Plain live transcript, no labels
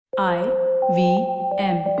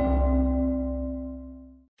IVM.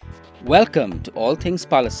 Welcome to All Things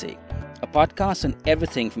Policy, a podcast on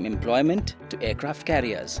everything from employment to aircraft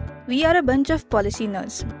carriers. We are a bunch of policy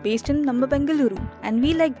nerds based in Namma Bengaluru, and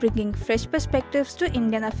we like bringing fresh perspectives to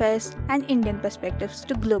Indian affairs and Indian perspectives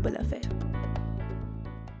to global affairs.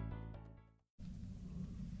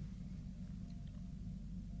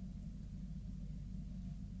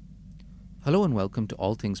 Hello and welcome to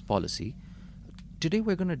All Things Policy. Today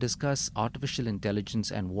we're going to discuss artificial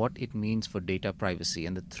intelligence and what it means for data privacy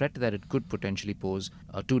and the threat that it could potentially pose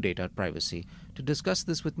to data privacy. To discuss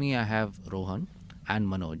this with me, I have Rohan and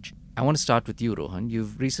Manoj. I want to start with you, Rohan.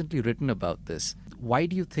 You've recently written about this. Why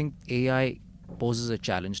do you think AI poses a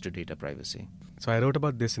challenge to data privacy? So I wrote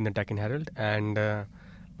about this in the Deccan Herald, and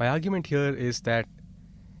my argument here is that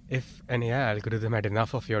if an AI algorithm had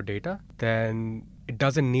enough of your data, then it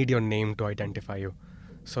doesn't need your name to identify you.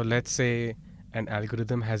 So let's say an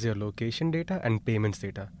algorithm has your location data and payments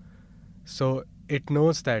data. So it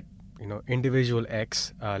knows that individual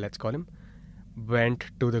X, let's call him, went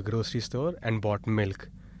to the grocery store and bought milk.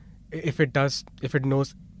 If it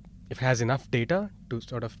has enough data to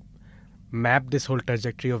sort of map this whole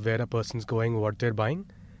trajectory of where a person's going, what they're buying,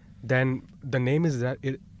 then the name is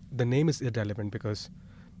irrelevant because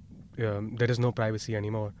there is no privacy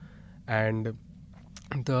anymore. And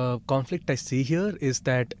the conflict I see here is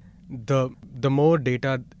that the more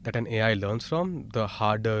data that an AI learns from, the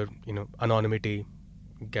harder anonymity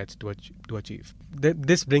gets to achieve.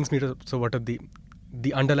 This brings me to what are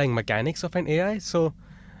the underlying mechanics of an AI. So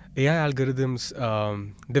AI algorithms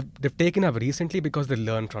they've taken up recently because they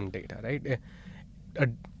learn from data, right? A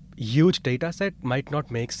huge data set might not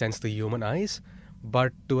make sense to human eyes,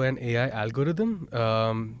 but to an AI algorithm,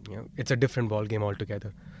 it's a different ballgame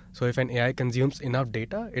altogether. So if an AI consumes enough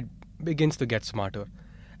data, it begins to get smarter.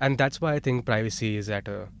 And that's why I think privacy is at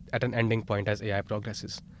an ending point as AI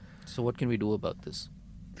progresses. So what can we do about this?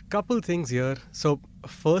 A couple things here. So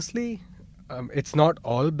firstly, it's not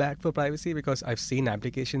all bad for privacy because I've seen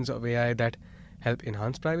applications of AI that help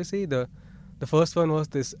enhance privacy. The first one was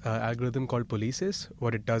this algorithm called Policies.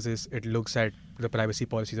 What it does is it looks at the privacy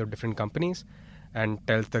policies of different companies and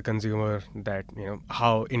tells the consumer that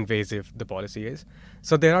how invasive the policy is.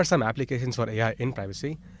 So there are some applications for AI in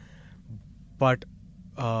privacy, but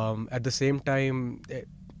at the same time,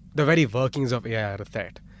 the very workings of AI are a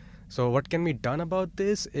threat. So what can be done about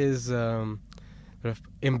this is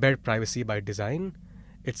embed privacy by design.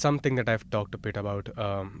 It's something that I've talked a bit about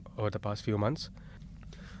over the past few months.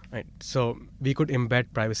 Right. So we could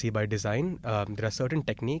embed privacy by design. There are certain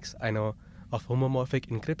techniques I know of homomorphic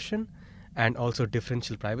encryption and also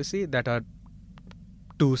differential privacy that are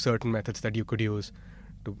two certain methods that you could use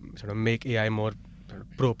to sort of make AI more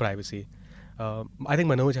pro-privacy. I think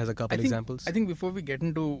Manoj has a couple examples. I think before we get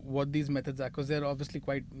into what these methods are, because they're obviously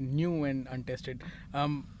quite new and untested,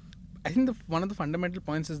 I think one of the fundamental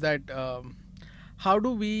points is that how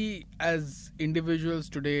do we as individuals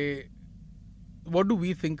today, what do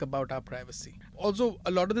we think about our privacy? Also,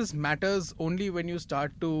 a lot of this matters only when you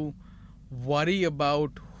start to worry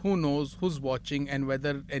about who knows, who's watching, and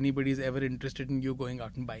whether anybody's ever interested in you going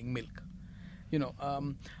out and buying milk.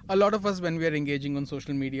 A lot of us, when we are engaging on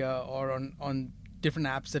social media or on different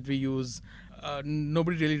apps that we use,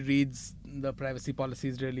 nobody really reads the privacy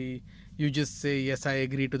policies really. You just say, yes, I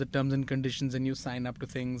agree to the terms and conditions, and you sign up to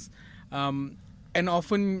things. And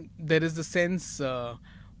often there is the sense,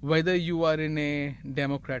 whether you are in a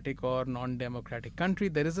democratic or non-democratic country,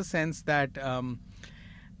 there is a sense that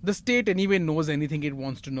the state anyway knows anything it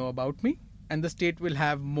wants to know about me. And the state will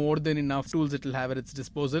have more than enough tools it will have at its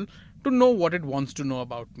disposal to know what it wants to know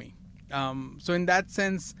about me. So in that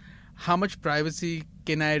sense, how much privacy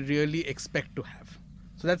can I really expect to have?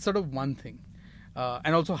 So that's sort of one thing.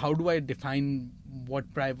 And also, how do I define what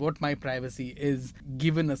my privacy is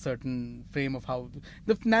given a certain frame of how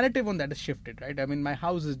the narrative on that has shifted, right? I mean, my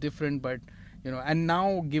house is different, but and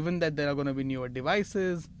now given that there are going to be newer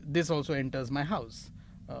devices, this also enters my house.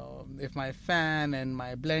 If my fan and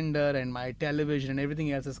my blender and my television and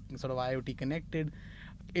everything else is sort of IoT connected,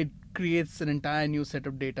 it creates an entire new set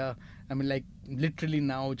of data. I mean, like literally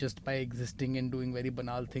now, just by existing and doing very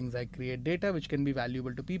banal things, I create data which can be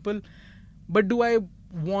valuable to people. But do I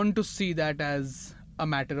want to see that as a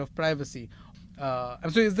matter of privacy? So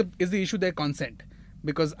is the issue there consent?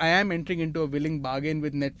 Because I am entering into a willing bargain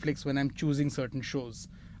with Netflix when I'm choosing certain shows,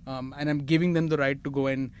 and I'm giving them the right to go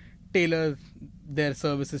and tailor their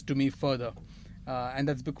services to me further, and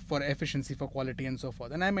that's for efficiency, for quality, and so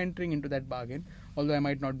forth. And I'm entering into that bargain, although I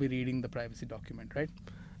might not be reading the privacy document, right?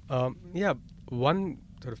 One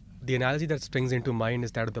sort of the analogy that springs into mind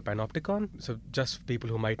is that of the panopticon. So just people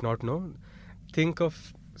who might not know, think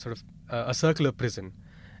of sort of a circular prison,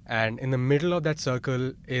 and in the middle of that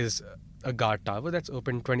circle is a guard tower that's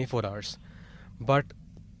open 24 hours. But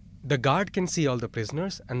the guard can see all the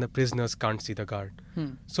prisoners, and the prisoners can't see the guard.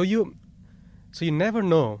 So you never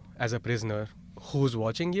know as a prisoner who's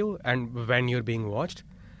watching you and when you're being watched,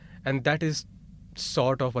 and that is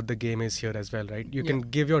sort of what the game is here as well, right? You can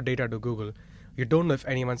give your data to Google. You don't know if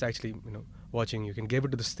anyone's actually watching. You can give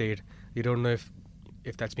it to the state. You don't know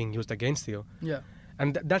if that's being used against you. Yeah.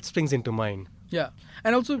 And that springs into mind. Yeah.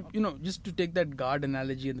 And also, just to take that guard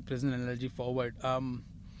analogy and the prison analogy forward,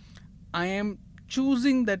 I am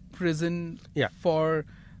choosing that prison for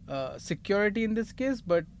security in this case,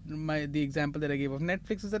 but the example that I gave of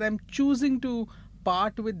Netflix is that I'm choosing to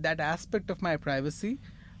part with that aspect of my privacy,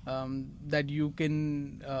 that you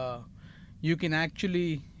can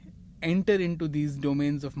actually enter into these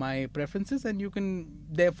domains of my preferences, and you can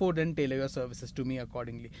therefore then tailor your services to me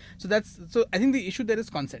accordingly. So I think the issue there is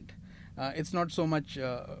consent. It's not so much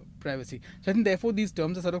privacy. So I think therefore these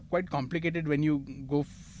terms are sort of quite complicated when you go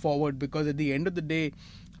forward, because at the end of the day,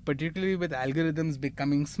 particularly with algorithms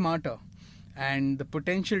becoming smarter and the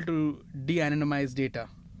potential to de-anonymize data,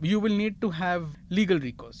 you will need to have legal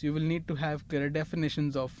recourse. You will need to have clear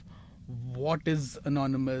definitions of what is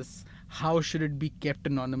anonymous, how should it be kept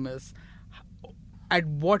anonymous, at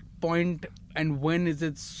what point and when is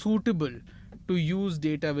it suitable to use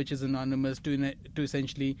data which is anonymous to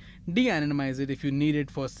essentially de-anonymize it if you need it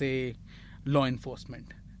for, say, law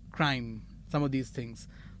enforcement, crime, some of these things.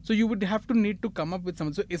 So you would have to need to come up with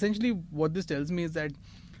some. So essentially what this tells me is that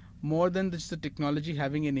more than just the technology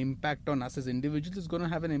having an impact on us as individuals, it's going to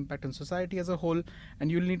have an impact on society as a whole,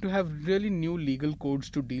 and you'll need to have really new legal codes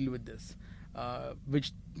to deal with this,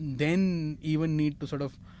 which then even need to sort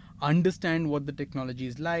of understand what the technology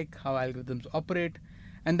is like, how algorithms operate,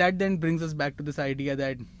 and that then brings us back to this idea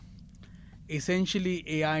that essentially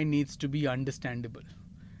AI needs to be understandable.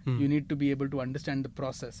 You need to be able to understand the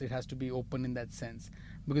process. It has to be open in that sense.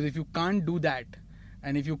 Because if you can't do that,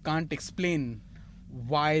 and if you can't explain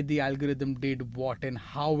why the algorithm did what and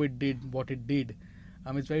how it did what it did,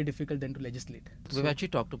 it's very difficult then to legislate. We've actually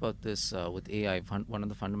talked about this with AI. One of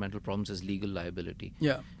the fundamental problems is legal liability.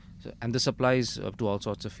 Yeah. And this applies to all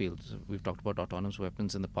sorts of fields. We've talked about autonomous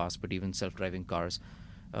weapons in the past, but even self-driving cars.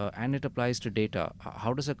 And it applies to data.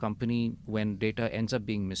 How does a company, when data ends up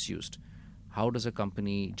being misused, how does a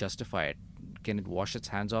company justify it? Can it wash its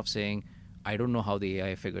hands off saying, I don't know how the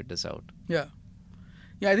AI figured this out? Yeah,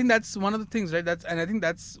 I think that's one of the things, right? And I think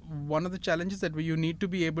that's one of the challenges that you need to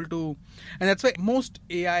be able to, and that's why most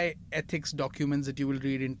AI ethics documents that you will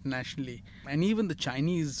read internationally, and even the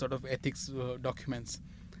Chinese sort of ethics documents,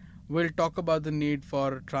 will talk about the need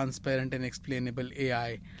for transparent and explainable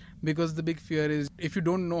AI, because the big fear is if you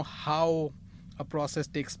don't know how a process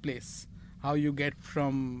takes place, how you get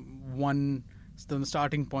from the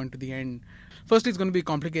starting point to the end. Firstly, it's going to be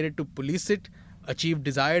complicated to police it, achieve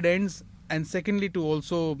desired ends, and secondly, to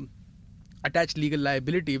also attach legal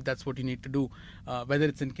liability if that's what you need to do, whether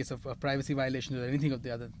it's in case of a privacy violation or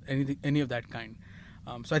any of that kind.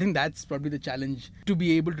 So I think that's probably the challenge, to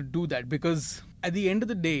be able to do that, because at the end of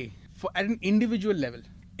the day, at an individual level,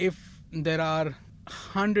 if there are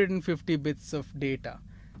 150 bits of data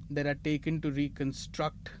that are taken to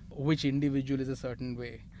reconstruct which individual is a certain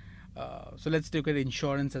way. So let's look at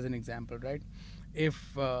insurance as an example, right?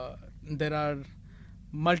 If there are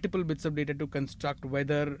multiple bits of data to construct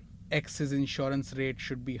whether X's insurance rate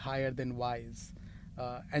should be higher than Y's,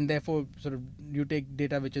 and therefore sort of you take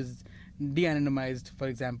data which is de-anonymized, for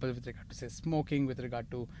example, with regard to, say, smoking, with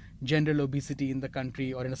regard to general obesity in the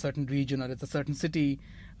country or in a certain region or it's a certain city,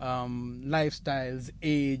 lifestyles,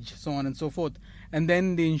 age, so on and so forth. And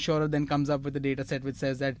then the insurer then comes up with a data set which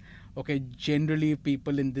says that, okay, generally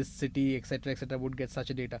people in this city, etc., would get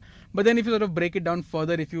such a data. But then if you sort of break it down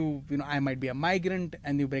further, if I might be a migrant,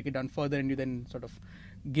 and you break it down further and you then sort of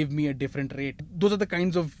give me a different rate. Those are the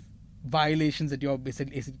kinds of violations that you're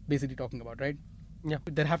basically talking about, right? Yeah.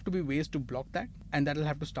 There have to be ways to block that, and that'll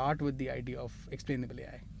have to start with the idea of explainable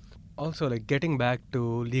AI. Also, like getting back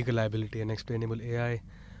to legal liability and explainable AI,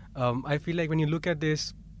 I feel like when you look at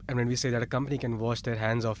this, and when we say that a company can wash their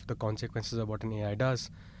hands of the consequences of what an AI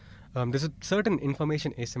does, there's a certain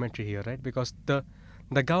information asymmetry here, right? Because the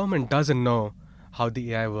government doesn't know how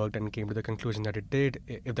the AI worked and came to the conclusion that it did,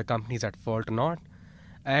 if the company is at fault or not.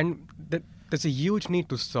 And there's a huge need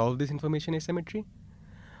to solve this information asymmetry.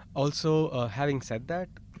 Also, having said that,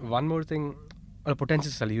 one more thing, a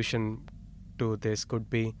potential solution to this could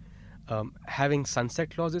be having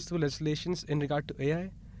sunset clauses to legislations in regard to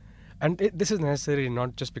AI. And this is necessary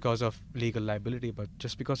not just because of legal liability, but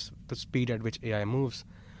just because the speed at which AI moves.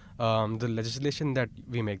 The legislation that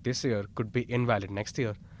we make this year could be invalid next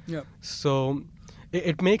year. Yeah. So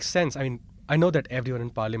it makes sense. I mean, I know that everyone in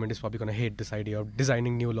Parliament is probably going to hate this idea of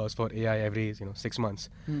designing new laws for AI every 6 months.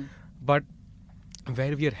 But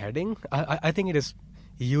where we are heading, I think it is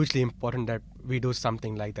hugely important that we do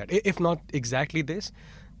something like that. If not exactly this,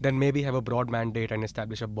 then maybe have a broad mandate and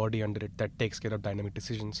establish a body under it that takes care of dynamic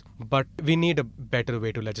decisions. But we need a better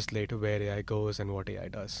way to legislate where AI goes and what AI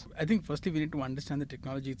does. I think firstly we need to understand the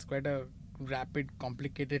technology. It's quite a rapid,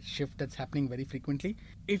 complicated shift that's happening very frequently.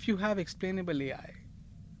 If you have explainable AI,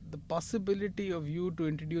 the possibility of you to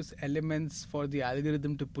introduce elements for the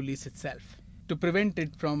algorithm to police itself, to prevent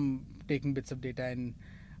it from taking bits of data and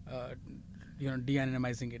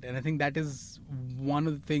de-anonymizing it. And I think that is one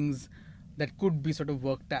of the things that could be sort of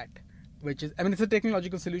worked at, which is, I mean, it's a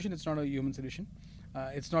technological solution, it's not a human solution.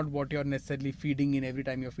 It's not what you're necessarily feeding in every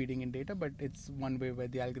time you're feeding in data, but it's one way where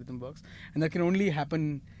the algorithm works. And that can only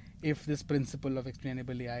happen if this principle of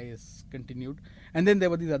explainable AI is continued. And then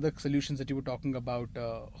there were these other solutions that you were talking about,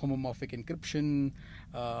 homomorphic encryption,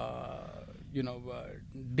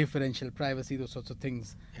 differential privacy, those sorts of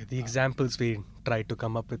things. Yeah, the examples we tried to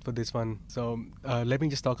come up with for this one. So let me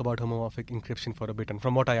just talk about homomorphic encryption for a bit. And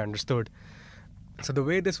from what I understood, so the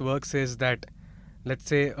way this works is that, let's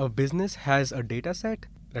say a business has a data set,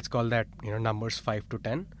 let's call that numbers 5 to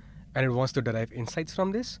 10, and it wants to derive insights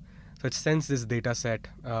from this. So it sends this data set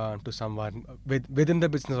to someone within the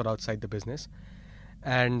business or outside the business.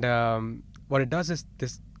 And what it does is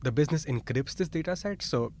the business encrypts this data set.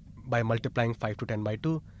 So by multiplying 5 to 10 by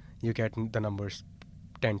 2, you get the numbers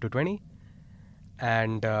 10 to 20.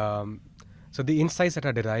 And so the insights that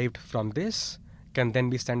are derived from this can then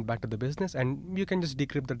be sent back to the business. And you can just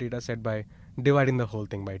decrypt the data set by dividing the whole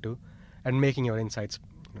thing by 2 and making your insights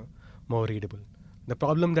more readable. The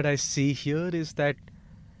problem that I see here is that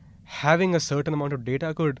having a certain amount of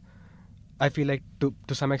data could, I feel like, to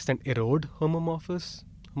some extent erode homomorphic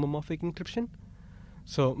encryption.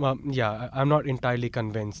 So I'm not entirely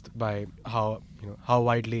convinced by how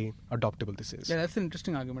widely adoptable this is. Yeah, that's an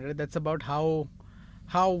interesting argument. Right? That's about how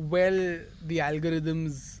well the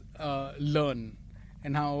algorithms learn,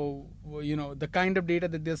 and how the kind of data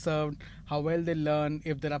that they're served, how well they learn,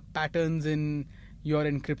 if there are patterns in your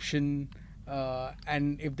encryption.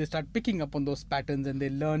 And if they start picking up on those patterns and they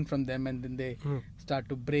learn from them, and then they start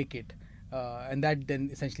to break it, and that then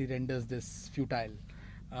essentially renders this futile.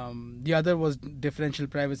 The other was differential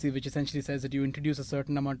privacy, which essentially says that you introduce a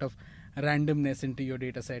certain amount of randomness into your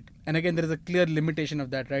data set. And again, there is a clear limitation of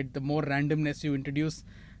that, right? The more randomness you introduce,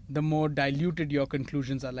 the more diluted your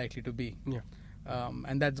conclusions are likely to be. Yeah.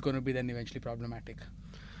 And that's going to be then eventually problematic.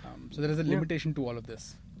 So there is a limitation to all of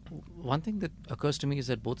this. One thing that occurs to me is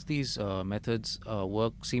that both these methods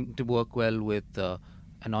seem to work well with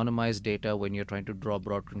anonymized data when you're trying to draw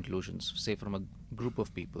broad conclusions, say from a group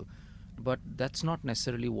of people. But that's not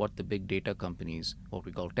necessarily what the big data companies, what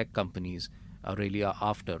we call tech companies, really are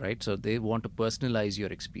after, right? So they want to personalize your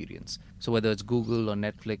experience. So whether it's Google or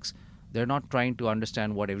Netflix, they're not trying to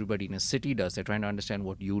understand what everybody in a city does. They're trying to understand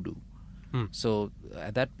what you do. So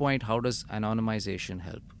at that point, how does anonymization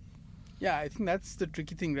help? Yeah, I think that's the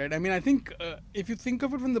tricky thing, right? I mean, I think if you think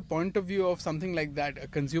of it from the point of view of something like that, a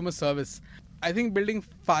consumer service, I think building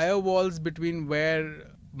firewalls between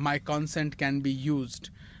where my consent can be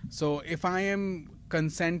used. So if I am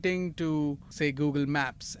consenting to, say, Google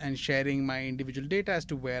Maps and sharing my individual data as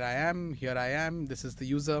to where I am, here I am, this is the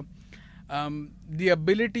user, the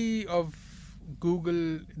ability of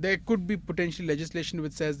Google, there could be potentially legislation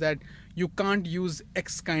which says that you can't use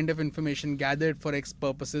X kind of information gathered for X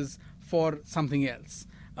purposes for something else.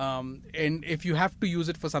 And if you have to use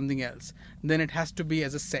it for something else, then it has to be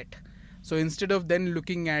as a set. So instead of then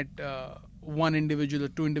looking at one individual or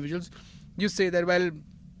two individuals, you say that, well,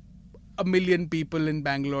 1 million people in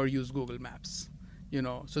Bangalore use Google Maps.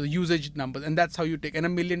 So the usage numbers, and that's how you take, and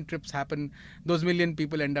 1 million trips happen. Those 1 million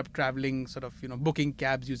people end up traveling, sort of, booking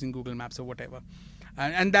cabs using Google Maps or whatever.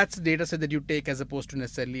 And that's the data set that you take as opposed to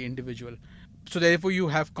necessarily individual. So therefore you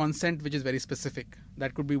have consent, which is very specific.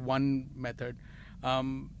 That could be one method.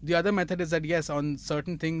 The other method is that, yes, on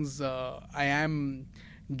certain things, I am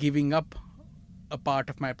giving up a part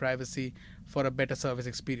of my privacy for a better service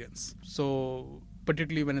experience. So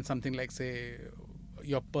particularly when it's something like, say,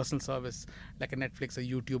 your personal service, like a Netflix or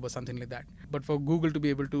YouTube or something like that. But for Google to be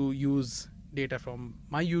able to use data from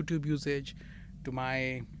my YouTube usage to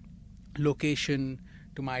my location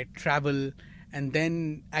to my travel and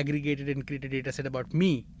then aggregate it and create a data set about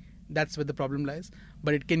me, that's where the problem lies.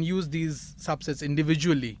 But it can use these subsets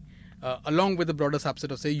individually along with a broader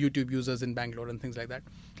subset of, say, YouTube users in Bangalore and things like that,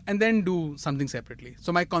 and then do something separately.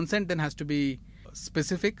 So my consent then has to be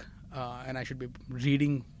specific, and I should be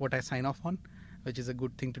reading what I sign off on, which is a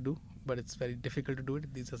good thing to do, but it's very difficult to do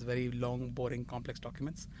it. These are very long, boring, complex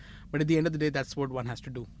documents. But at the end of the day, that's what one has to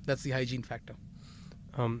do. That's the hygiene factor.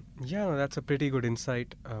 Yeah, that's a pretty good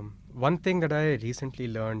insight. One thing that I recently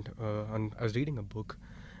learned, I was reading a book,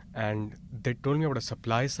 and they told me about a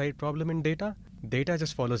supply side problem in data. Data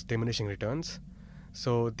just follows diminishing returns.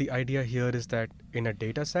 So the idea here is that in a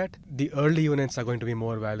data set, the early units are going to be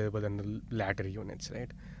more valuable than the latter units, right?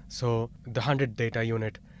 So the 100 data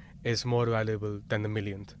unit is more valuable than the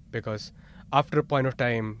millionth, because after a point of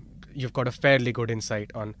time, you've got a fairly good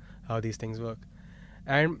insight on how these things work.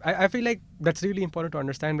 And I feel like that's really important to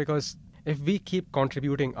understand, because if we keep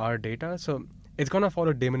contributing our data, so it's going to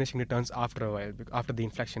follow diminishing returns after a while, after the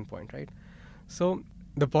inflection point, right? So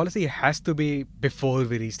the policy has to be before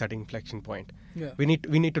we reach that inflection point. Yeah. We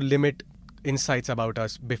need to limit insights about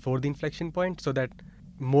us before the inflection point, so that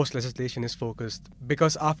most legislation is focused.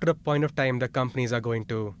 Because after a point of time, the companies are going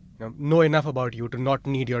to know enough about you to not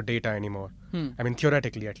need your data anymore. I mean,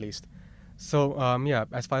 theoretically at least. So,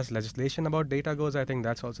 as far as legislation about data goes, I think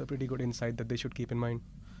that's also a pretty good insight that they should keep in mind.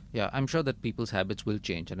 Yeah, I'm sure that people's habits will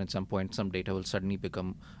change, and at some point, some data will suddenly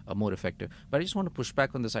become more effective. But I just want to push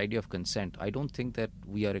back on this idea of consent. I don't think that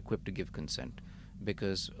we are equipped to give consent,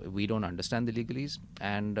 because we don't understand the legalese,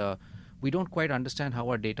 and we don't quite understand how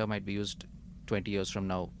our data might be used 20 years from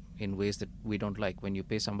now in ways that we don't like. When you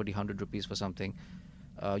pay somebody 100 rupees for something,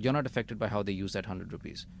 you're not affected by how they use that 100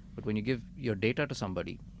 rupees. But when you give your data to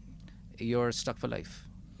somebody, you're stuck for life.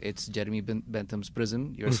 It's Jeremy Bentham's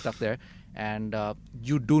prison. You're stuck there, and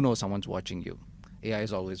you do know someone's watching you. AI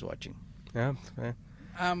is always watching. Yeah.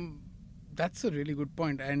 That's a really good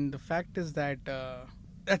point. And the fact is that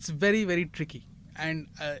that's very, very tricky. And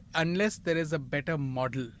unless there is a better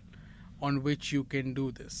model on which you can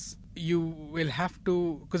do this, you will have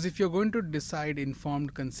to, because if you're going to decide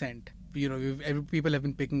informed consent, people have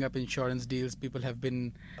been picking up insurance deals, people have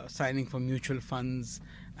been signing for mutual funds,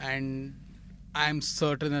 and I'm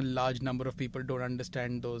certain a large number of people don't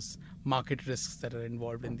understand those market risks that are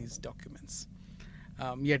involved in these documents.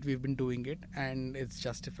 Yet we've been doing it, and it's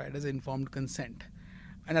justified as informed consent.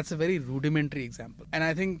 And that's a very rudimentary example. And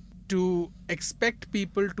I think to expect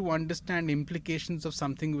people to understand implications of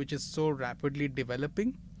something which is so rapidly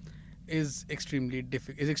developing is extremely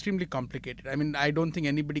complicated. I mean, I don't think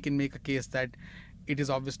anybody can make a case that it is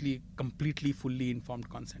obviously completely, fully informed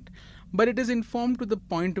consent. But it is informed to the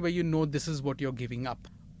point where you know this is what you're giving up.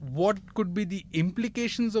 What could be the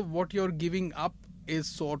implications of what you're giving up is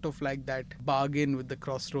sort of like that bargain with the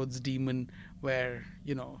crossroads demon, where,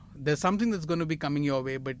 there's something that's going to be coming your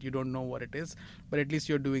way, but you don't know what it is. But at least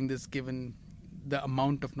you're doing this given the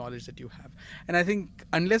amount of knowledge that you have. And I think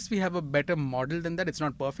unless we have a better model than that, it's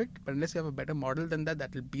not perfect, but unless you have a better model than that,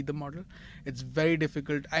 that will be the model. It's very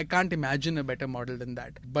difficult. I can't imagine a better model than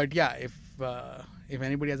that. But yeah, if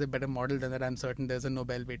anybody has a better model than that, I'm certain there's a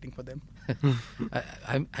Nobel waiting for them.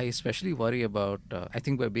 I especially worry about, I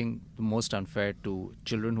think we're being the most unfair to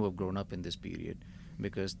children who have grown up in this period,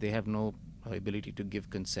 because they have no ability to give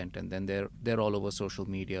consent, and then they're all over social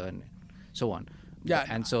media and so on. Yeah.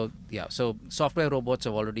 And so software robots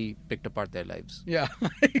have already picked apart their lives. Yeah,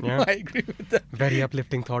 Yeah. I agree with that. Very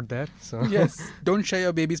uplifting thought there. So Yes, don't share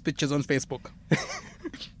your baby's pictures on Facebook.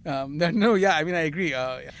 I agree.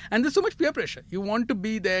 And there's so much peer pressure. You want to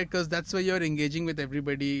be there because that's where you're engaging with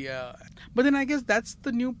everybody. But then I guess that's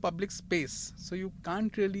the new public space. So you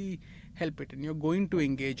can't really help it, and you're going to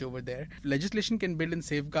engage over there. Legislation can build in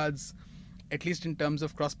safeguards, at least in terms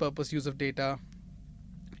of cross-purpose use of data,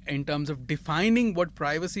 in terms of defining what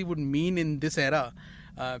privacy would mean in this era,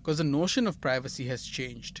 because the notion of privacy has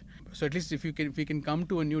changed. So at least if we can come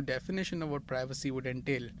to a new definition of what privacy would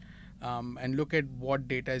entail, and look at what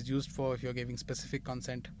data is used for if you're giving specific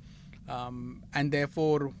consent, and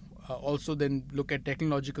therefore also then look at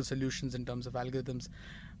technological solutions in terms of algorithms,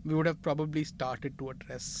 we would have probably started to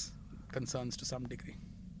address concerns to some degree.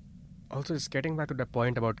 also, just getting back to the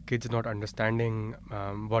point about kids not understanding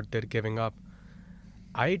what they're giving up,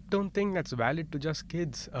 I don't think that's valid to just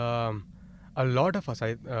kids. A lot of us,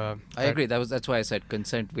 I agree. That's why I said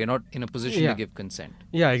consent. We're not in a position to give consent.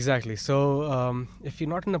 Yeah, exactly. So if you're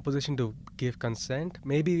not in a position to give consent,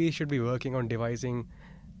 maybe we should be working on devising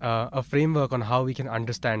a framework on how we can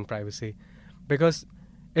understand privacy, because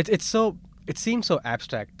it seems so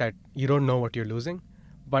abstract that you don't know what you're losing.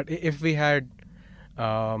 But if we had,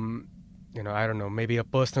 I don't know, maybe a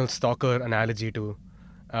personal stalker analogy to,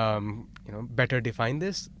 better define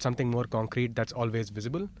this, something more concrete that's always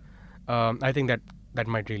visible, I think that that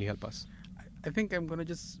might really help us. I think I'm going to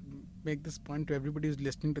just make this point to everybody who's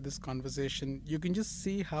listening to this conversation. You can just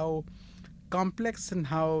see how complex and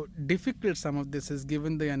how difficult some of this is,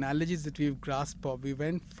 given the analogies that we've grasped of. We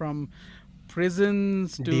went from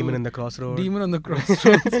prisons to Demon in the Crossroad. Demon on the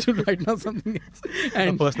Crossroads to right now something else.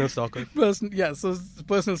 And a personal stalker. So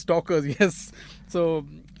personal stalkers, yes. So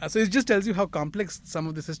it just tells you how complex some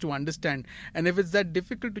of this is to understand. And if it's that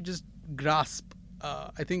difficult to just grasp,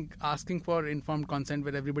 I think asking for informed consent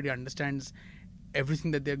where everybody understands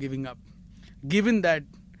everything that they're giving up, given that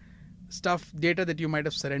data that you might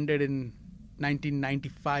have surrendered in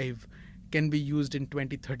 1995 can be used in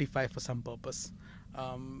 2035 for some purpose,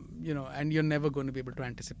 and you're never going to be able to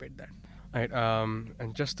anticipate that. Right,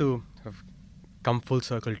 and just to sort of come full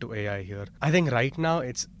circle to AI here, I think right now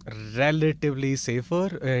it's relatively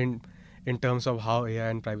safer in terms of how AI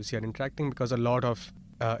and privacy are interacting, because a lot of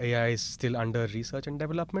AI is still under research and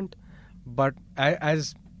development, but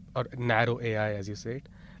or narrow AI, as you say it.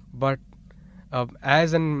 But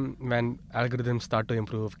as and when algorithms start to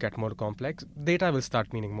improve, get more complex, data will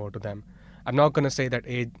start meaning more to them. I'm not going to say that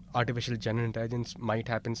artificial general intelligence might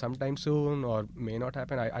happen sometime soon or may not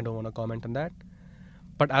happen. I don't want to comment on that.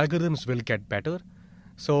 But algorithms will get better.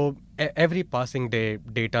 So every passing day,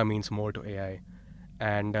 data means more to AI.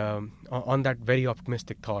 And on that very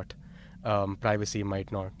optimistic thought, privacy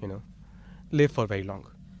might not, live for very long.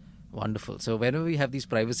 Wonderful. So whenever we have these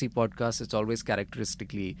privacy podcasts, it's always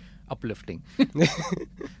characteristically uplifting.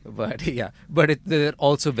 But they're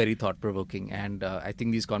also very thought-provoking. And I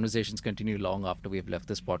think these conversations continue long after we've left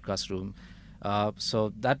this podcast room.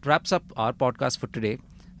 So that wraps up our podcast for today.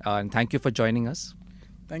 And thank you for joining us.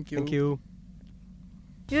 Thank you. Thank you.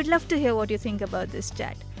 We would love to hear what you think about this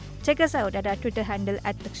chat. Check us out at our Twitter handle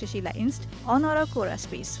 @Takshashila on our Quora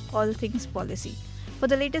space, All Things Policy. For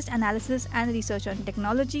the latest analysis and research on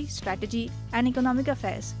technology, strategy, and economic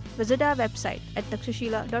affairs, visit our website at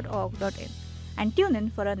takshashila.org.in and tune in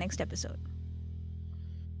for our next episode.